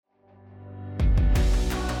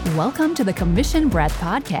Welcome to the Commission Breath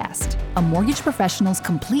Podcast, a mortgage professional's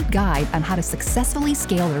complete guide on how to successfully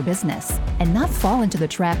scale their business and not fall into the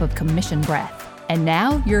trap of commission breath. And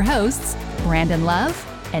now, your hosts, Brandon Love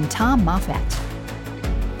and Tom Moffat.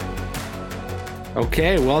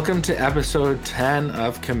 Okay, welcome to episode 10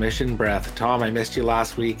 of Commission Breath. Tom, I missed you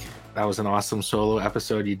last week. That was an awesome solo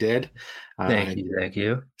episode you did. Thank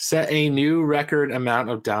you. Set a new record amount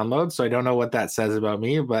of downloads. So I don't know what that says about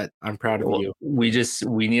me, but I'm proud of you. We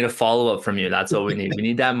need a follow-up from you. That's what we need. We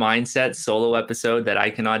need that mindset solo episode that I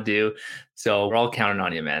cannot do. So we're all counting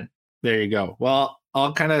on you, man. There you go. Well,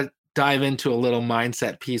 I'll kind of dive into a little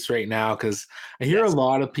mindset piece right now because I hear a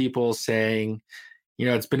lot of people saying, you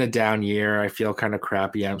know, it's been a down year. I feel kind of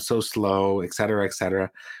crappy. I'm so slow, et cetera,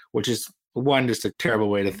 which is one, just a terrible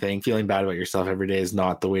way to think. Feeling bad about yourself every day is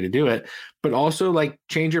not the way to do it. But also, like,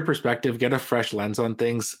 change your perspective, get a fresh lens on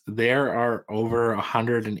things. There are over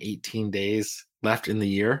 118 days left in the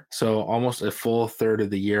year. So almost a full third of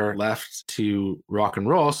the year left to rock and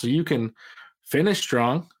roll. So you can finish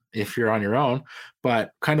strong if you're on your own.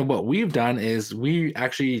 But kind of what we've done is we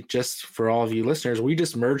actually, just for all of you listeners, we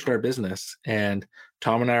just merged our business, and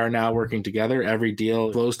Tom and I are now working together. Every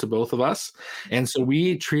deal flows to both of us. And so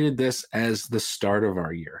we treated this as the start of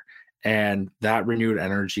our year, and that renewed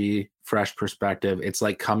energy, fresh perspective. It's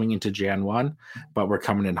like coming into Jan 1, but we're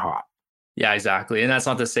coming in hot. Yeah, exactly. And that's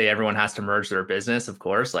not to say everyone has to merge their business, of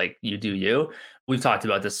course, like you do you. We've talked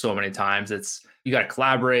about this so many times. You got to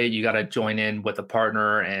collaborate, you got to join in with a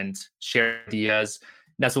partner and share ideas.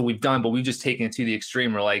 That's what we've done, but we've just taken it to the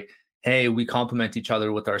extreme. We're like, hey, we complement each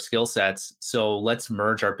other with our skill sets, so let's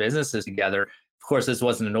merge our businesses together. Of course, this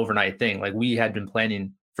wasn't an overnight thing. Like, we had been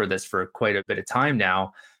planning for this for quite a bit of time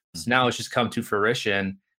now. So now it's just come to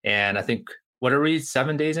fruition. And I think, what are we,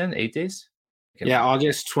 7 days in, 8 days? Yeah,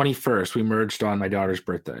 August 21st, we merged on my daughter's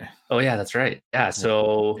birthday. Oh yeah, that's right. Yeah,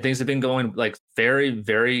 so things have been going like very,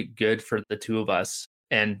 very good for the two of us.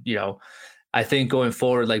 And, you know, I think going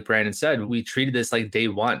forward, like Brandon said, we treated this like day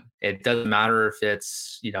one. It doesn't matter if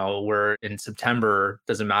it's, you know, we're in September,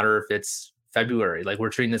 doesn't matter if it's February. Like, we're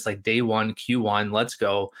treating this like day one, Q1, let's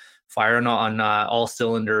go, firing on all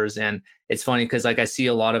cylinders. And it's funny because, like, I see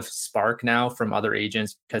a lot of spark now from other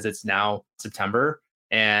agents because it's now September.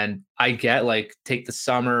 And I get, like, take the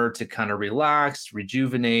summer to kind of relax,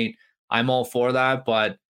 rejuvenate. I'm all for that.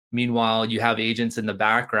 But meanwhile, you have agents in the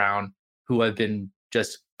background who have been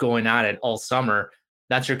just going at it all summer.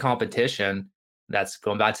 That's your competition. That's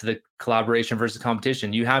going back to the collaboration versus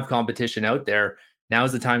competition. You have competition out there. Now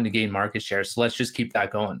is the time to gain market share. So let's just keep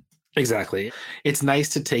that going. Exactly. It's nice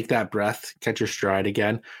to take that breath, catch your stride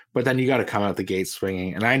again, but then you got to come out the gate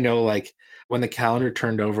swinging. And I know, like, when the calendar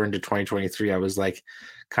turned over into 2023, I was like,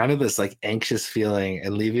 kind of this like anxious feeling.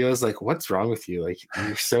 And Levia was like, what's wrong with you? Like,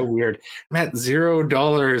 you're so weird. I'm at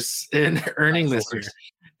 $0 in earning this year.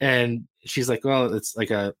 And she's like, well, it's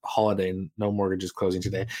like a holiday and no mortgage is closing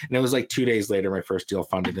today. And it was like 2 days later, my first deal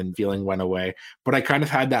funded and feeling went away. But I kind of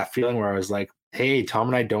had that feeling where I was like, hey, Tom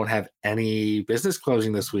and I don't have any business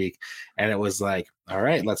closing this week. And it was like, all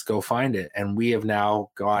right, let's go find it. And we have now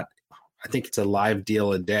got, I think it's a live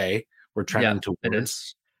deal a day. We're trending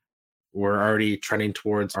towards. We're already trending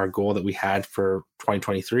towards our goal that we had for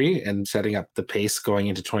 2023 and setting up the pace going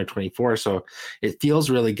into 2024. So it feels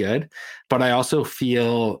really good, but I also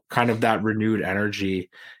feel kind of that renewed energy,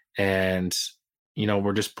 and, you know,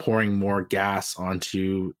 we're just pouring more gas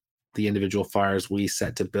onto the individual fires we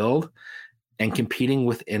set to build and competing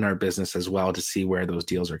within our business as well to see where those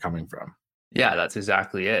deals are coming from. Yeah, that's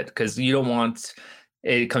exactly it. Because you don't want,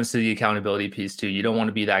 it comes to the accountability piece too. You don't want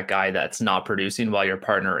to be that guy that's not producing while your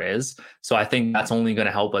partner is. So I think that's only going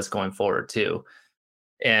to help us going forward too.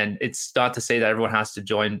 And it's not to say that everyone has to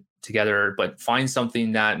join together, but find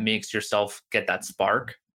something that makes yourself get that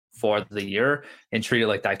spark for the year and treat it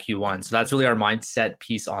like that Q1. So that's really our mindset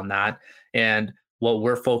piece on that. And what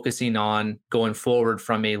we're focusing on going forward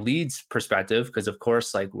from a leads perspective, because of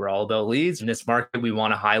course, like, we're all about leads in this market. We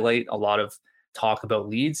want to highlight a lot of talk about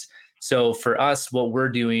leads. So for us, what we're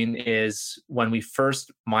doing is, when we first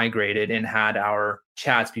migrated and had our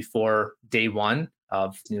chats before day one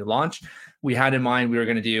of new launch, we had in mind we were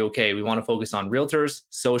going to do, okay, we want to focus on realtors,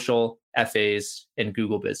 social, FAs, and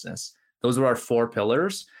Google business. Those were our 4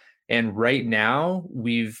 pillars. And right now,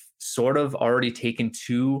 we've sort of already taken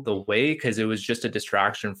 2 away because it was just a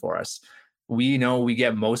distraction for us. We know we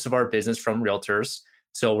get most of our business from realtors.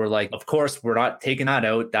 So we're like, of course, we're not taking that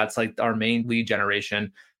out. That's like our main lead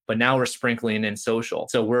generation. But now we're sprinkling in social.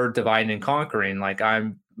 So we're dividing and conquering. Like,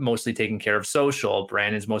 I'm mostly taking care of social.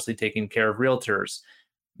 Brandon's mostly taking care of realtors.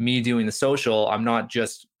 Me doing the social, I'm not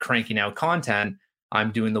just cranking out content.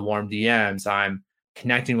 I'm doing the warm DMs. I'm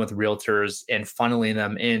connecting with realtors and funneling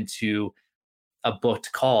them into a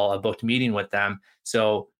booked call, a booked meeting with them.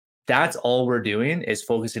 So that's all we're doing is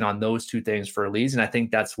focusing on those two things for leads. And I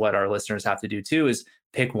think that's what our listeners have to do too, is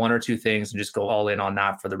pick one or two things and just go all in on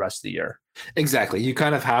that for the rest of the year. Exactly. You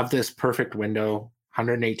kind of have this perfect window,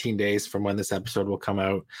 118 days from when this episode will come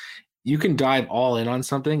out. You can dive all in on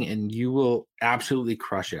something and you will absolutely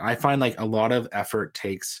crush it. I find like a lot of effort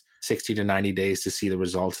takes 60 to 90 days to see the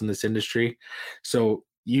results in this industry. So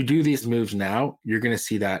you do these moves now, you're going to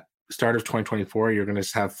see that start of 2024, you're going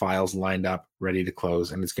to have files lined up, ready to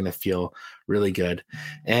close, and it's going to feel really good.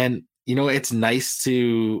 And, you know, it's nice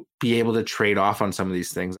to be able to trade off on some of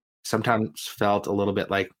these things. Sometimes felt a little bit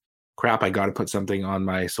like, crap, I got to put something on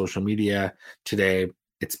my social media today.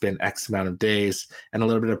 It's been X amount of days, and a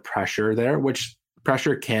little bit of pressure there, which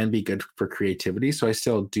pressure can be good for creativity. So I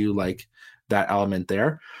still do like that element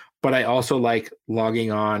there. But I also like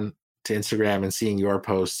logging on to Instagram and seeing your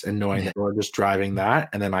posts and knowing that you're just driving that.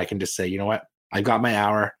 And then I can just say, you know what, I got my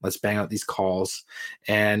hour. Let's bang out these calls.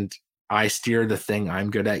 And I steer the thing I'm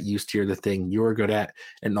good at. You steer the thing you're good at.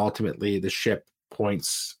 And ultimately the ship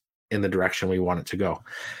points in the direction we want it to go.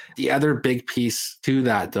 The other big piece to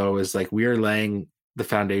that though, is like we are laying the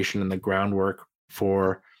foundation and the groundwork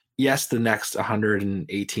for, yes, the next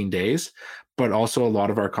 118 days, but also a lot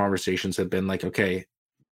of our conversations have been like, okay,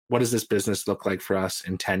 what does this business look like for us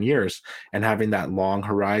in 10 years? And having that long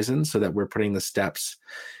horizon so that we're putting the steps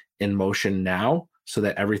in motion now so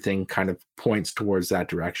that everything kind of points towards that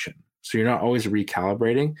direction. So you're not always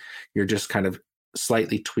recalibrating, you're just kind of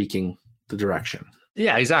slightly tweaking the direction.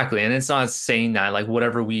 Yeah, exactly. And it's not saying that like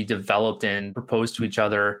whatever we developed and proposed to each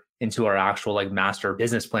other into our actual like master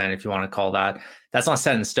business plan, if you want to call that, that's not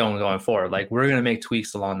set in stone going forward. Like we're going to make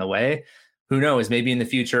tweaks along the way. Who knows, maybe in the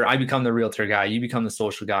future, I become the realtor guy, you become the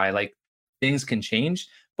social guy, like things can change.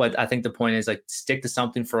 But I think the point is like stick to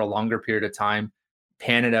something for a longer period of time,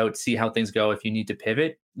 pan it out, see how things go. If you need to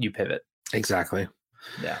pivot, you pivot. Exactly.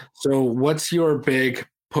 Yeah. So what's your big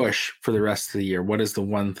push for the rest of the year? What is the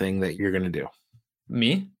one thing that you're going to do?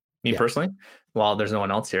 Me personally? Well, there's no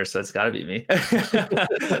one else here, so it's got to be me. I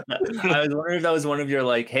was wondering if that was one of your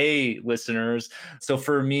like, hey, listeners. So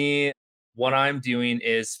for me, what I'm doing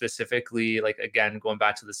is specifically like, again, going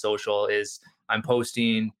back to the social is I'm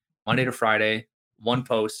posting Monday to Friday, one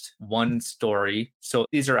post, one story. So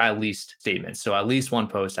these are at least statements. So at least one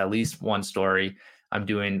post, at least one story. I'm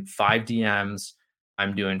doing 5 DMs.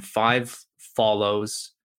 I'm doing 5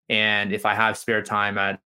 follows. And if I have spare time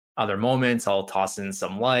at other moments, I'll toss in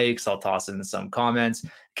some likes, I'll toss in some comments.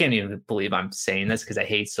 Can't even believe I'm saying this because I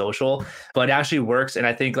hate social, but it actually works. And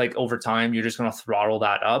I think like over time, you're just going to throttle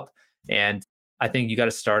that up. And I think you got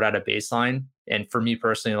to start at a baseline. And for me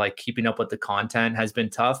personally, like keeping up with the content has been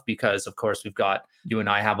tough because of course you and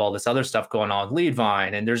I have all this other stuff going on with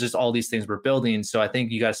Leadvine and there's just all these things we're building. So I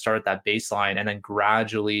think you got to start at that baseline and then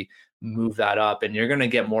gradually move that up and you're going to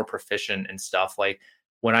get more proficient and stuff. Like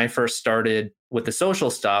when I first started with the social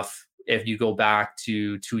stuff, if you go back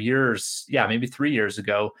to 2 years, maybe 3 years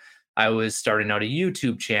ago, I was starting out a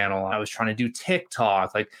YouTube channel. I was trying to do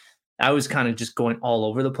TikTok. Like I was kind of just going all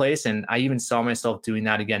over the place. And I even saw myself doing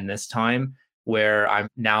that again this time where I'm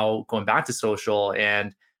now going back to social.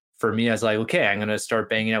 And for me, I was like, okay, I'm going to start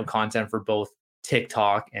banging out content for both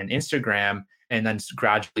TikTok and Instagram and then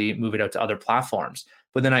gradually move it out to other platforms.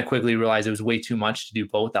 But then I quickly realized it was way too much to do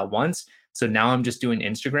both at once. So now I'm just doing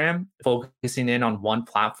Instagram, focusing in on one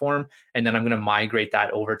platform, and then I'm going to migrate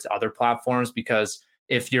that over to other platforms because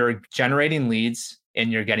if you're generating leads and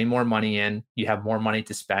you're getting more money in, you have more money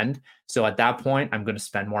to spend. So at that point, I'm going to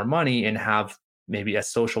spend more money and have maybe a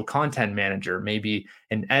social content manager, maybe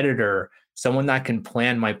an editor, someone that can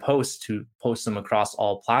plan my posts to post them across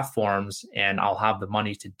all platforms. And I'll have the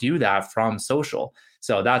money to do that from social.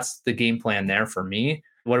 So that's the game plan there for me.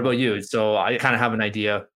 What about you? So I kind of have an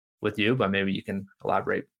idea with you, but maybe you can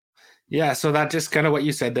elaborate. Yeah, so that just kind of what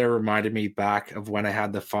you said there reminded me back of when I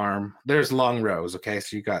had the farm. There's long rows, okay?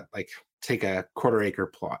 So you got like, take a 1/4 acre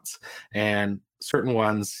plots and certain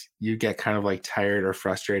ones you get kind of like tired or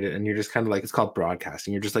frustrated and you're just kind of like, it's called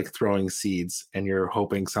broadcasting. You're just like throwing seeds and you're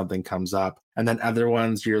hoping something comes up. And then other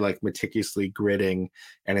ones you're like meticulously gridding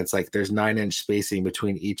and it's like there's 9-inch spacing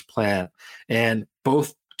between each plant and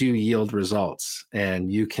both do yield results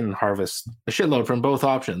and you can harvest a shitload from both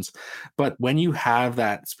options. But when you have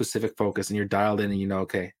that specific focus and you're dialed in and you know,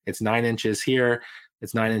 okay, it's 9 inches here,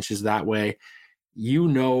 it's 9 inches that way, you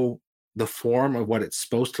know the form of what it's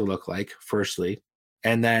supposed to look like, firstly.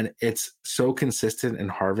 And then it's so consistent in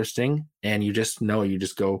harvesting and you just know, you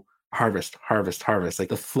just go harvest, harvest, harvest. Like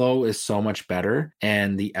the flow is so much better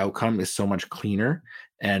and the outcome is so much cleaner.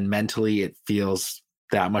 and mentally it feels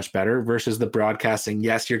that much better versus the broadcasting.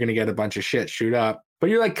 Yes, you're going to get a bunch of shit shoot up, but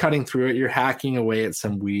you're like cutting through it. You're hacking away at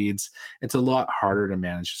some weeds. It's a lot harder to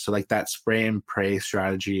manage. So like that spray and pray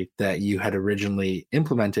strategy that you had originally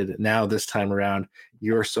implemented, now this time around,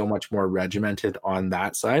 you're so much more regimented on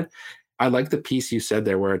that side. I like the piece you said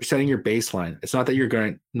there where you're setting your baseline. It's not that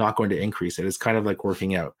you're not going to increase it. It's kind of like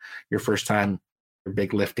working out. Your first time, you're a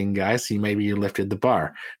big lifting guy, so maybe you lifted the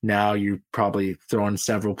bar. Now you're probably throwing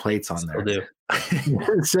several plates on there. Still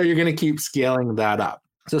do. So you're going to keep scaling that up.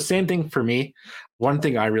 So same thing for me. One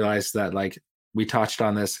thing I realized that like we touched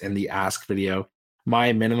on this in the ask video,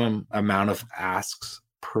 my minimum amount of asks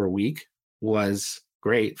per week was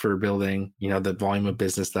great for building, the volume of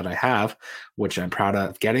business that I have, which I'm proud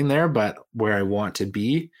of getting there, but where I want to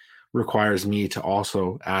be requires me to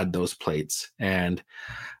also add those plates. And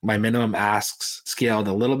my minimum asks scaled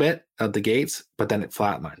a little bit at the gates, but then it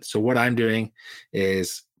flatlined. So what I'm doing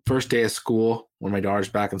is first day of school, when my daughter's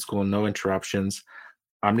back in school, no interruptions,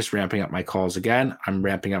 I'm just ramping up my calls again. I'm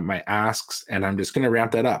ramping up my asks, and I'm just going to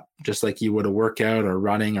ramp that up just like you would a workout or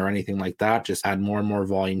running or anything like that. Just add more and more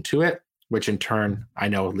volume to it, which in turn I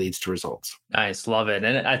know leads to results. Nice. Love it.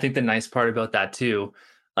 And I think the nice part about that too,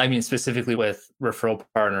 I mean, specifically with referral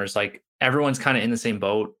partners, like everyone's kind of in the same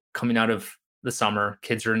boat coming out of the summer,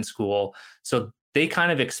 kids are in school. So they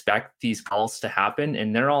kind of expect these calls to happen,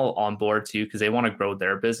 and they're all on board too, because they want to grow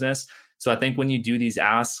their business. So I think when you do these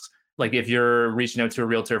asks, like if you're reaching out to a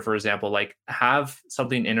realtor, for example, like have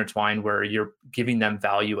something intertwined where you're giving them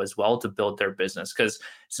value as well to build their business. Because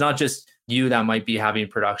it's not just you that might be having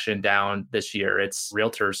production down this year, it's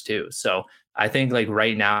realtors too. So I think like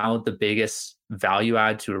right now, the biggest value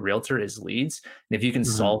add to a realtor is leads. And if you can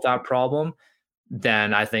solve that problem,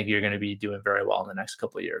 then I think you're going to be doing very well in the next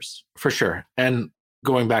couple of years. For sure. And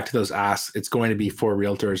going back to those asks, it's going to be for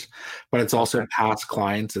realtors, but it's also past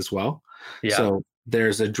clients as well. Yeah. So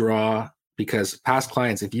there's a draw because past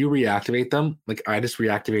clients, if you reactivate them, like I just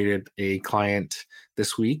reactivated a client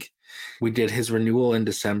this week. We did his renewal in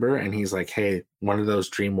December, and he's like, hey, one of those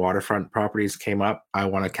dream waterfront properties came up. I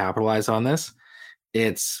want to capitalize on this.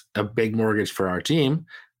 It's a big mortgage for our team,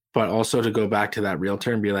 but also to go back to that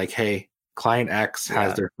realtor and be like, hey, client X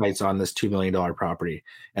has their sights on this $2 million property.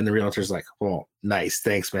 And the realtor's like, well, nice.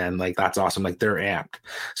 Thanks, man. Like, that's awesome. Like, they're amped.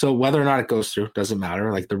 So whether or not it goes through doesn't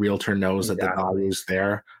matter. Like, the realtor knows that the value is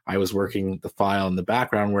there. I was working the file in the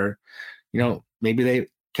background where, maybe they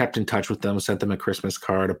kept in touch with them, sent them a Christmas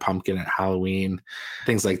card, a pumpkin at Halloween,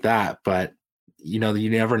 things like that. But, you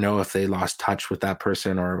never know if they lost touch with that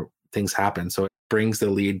person or things happen. So it brings the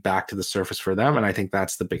lead back to the surface for them. And I think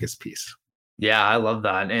that's the biggest piece. Yeah, I love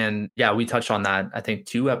that. And yeah, we touched on that, I think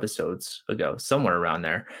 2 episodes ago, somewhere around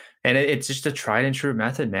there. And it's just a tried and true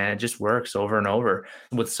method, man. It just works over and over.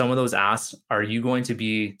 With some of those asks, are you going to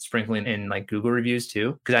be sprinkling in like Google reviews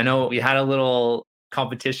too? Because I know we had a little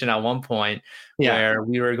competition at one point where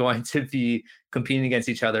we were going to be competing against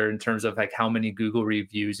each other in terms of like how many Google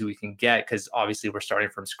reviews we can get. Because obviously we're starting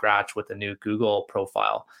from scratch with a new Google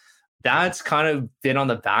profile. That's kind of been on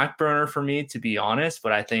the back burner for me, to be honest.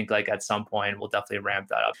 But I think like at some point we'll definitely ramp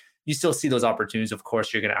that up. You still see those opportunities. Of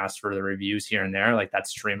course, you're going to ask for the reviews here and there. Like that's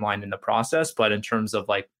streamlined in the process. But in terms of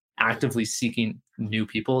like actively seeking new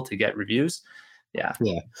people to get reviews, yeah.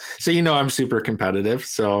 So I'm super competitive.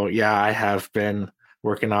 So I have been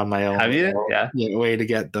working on my own way to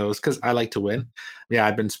get those because I like to win.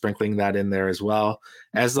 I've been sprinkling that in there as well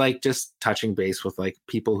as like just touching base with like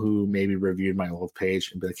people who maybe reviewed my old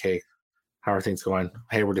page and be like, hey, how are things going?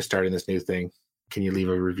 Hey, we're just starting this new thing. Can you leave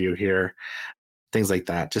a review here? Things like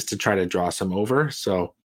that, just to try to draw some over.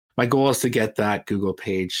 So my goal is to get that Google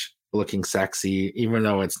page looking sexy, even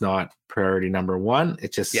though it's not priority number one.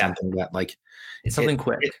 It's just something that like it's something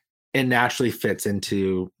quick. It naturally fits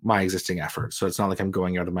into my existing effort. So it's not like I'm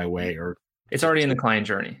going out of my way or it's already in the client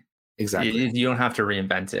journey. Exactly. You don't have to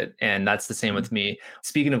reinvent it. And that's the same with me.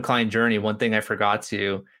 Speaking of client journey, one thing I forgot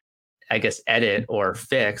to, I guess, edit or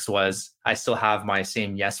fix was I still have my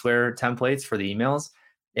same Yesware templates for the emails,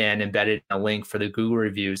 and embedded a link for the Google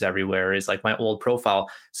reviews everywhere is like my old profile.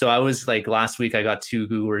 So I was like, last week I got 2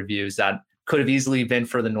 Google reviews that could have easily been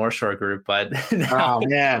for the North Shore group, but now,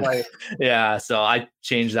 so I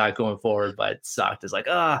changed that going forward, but it sucked. It's like,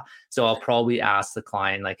 so I'll probably ask the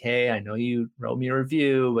client like, hey, I know you wrote me a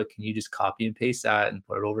review, but can you just copy and paste that and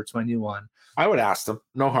put it over to my new one? I would ask them,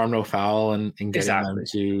 no harm, no foul, and getting them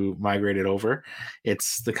to migrate it over.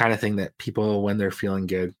 It's the kind of thing that people, when they're feeling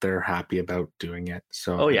good, they're happy about doing it.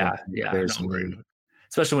 So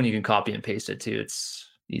especially when you can copy and paste it too. It's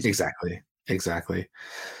easy. Exactly.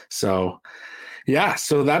 So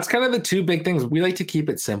so that's kind of the 2 big things. We like to keep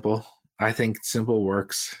it simple. I think simple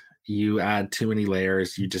works. You add too many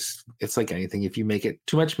layers, it's like anything. If you make it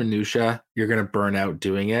too much minutia, you're going to burn out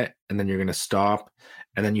doing it, and then you're going to stop,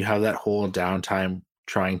 and then you have that whole downtime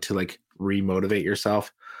trying to like remotivate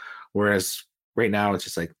yourself. Whereas right now it's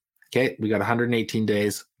just like, okay, we got 118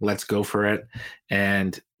 days, let's go for it.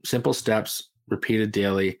 And simple steps repeated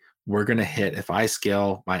daily. We're going to hit, if I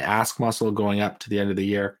scale my ask muscle going up to the end of the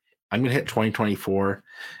year, I'm going to hit 2024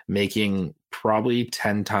 making probably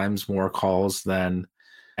 10 times more calls than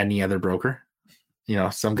any other broker. You know,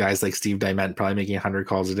 some guys like Steve Diment probably making 100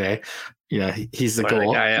 calls a day. You know, he's the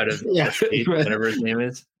goal. The guy out of whatever his name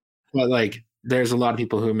is. But like, there's a lot of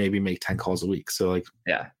people who maybe make 10 calls a week. So like,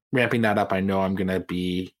 ramping that up, I know I'm going to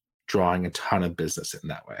be drawing a ton of business in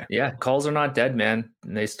that way. Yeah, calls are not dead, man.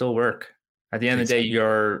 And they still work. At the end of the day,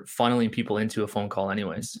 you're funneling people into a phone call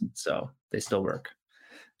anyways. So they still work.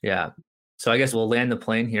 Yeah. So I guess we'll land the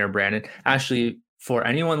plane here, Brandon. Actually, for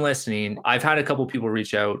anyone listening, I've had a couple people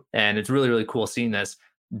reach out, and it's really, really cool seeing this.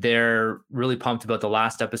 They're really pumped about the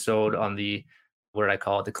last episode on the, what did I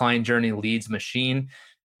call it? The Client Journey Leads Machine.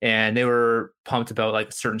 And they were pumped about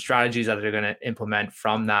like certain strategies that they're going to implement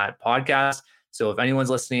from that podcast. So if anyone's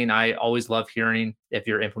listening, I always love hearing if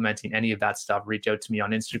you're implementing any of that stuff. Reach out to me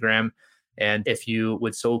on Instagram. And if you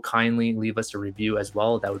would so kindly leave us a review as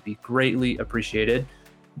well, that would be greatly appreciated.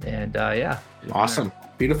 And awesome.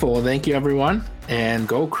 Beautiful. Well, thank you, everyone. And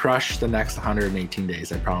go crush the next 118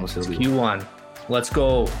 days. I promise it'll be Q1. Let's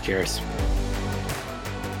go. Cheers.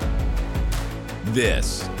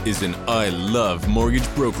 This is an I Love Mortgage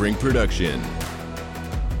Brokering production.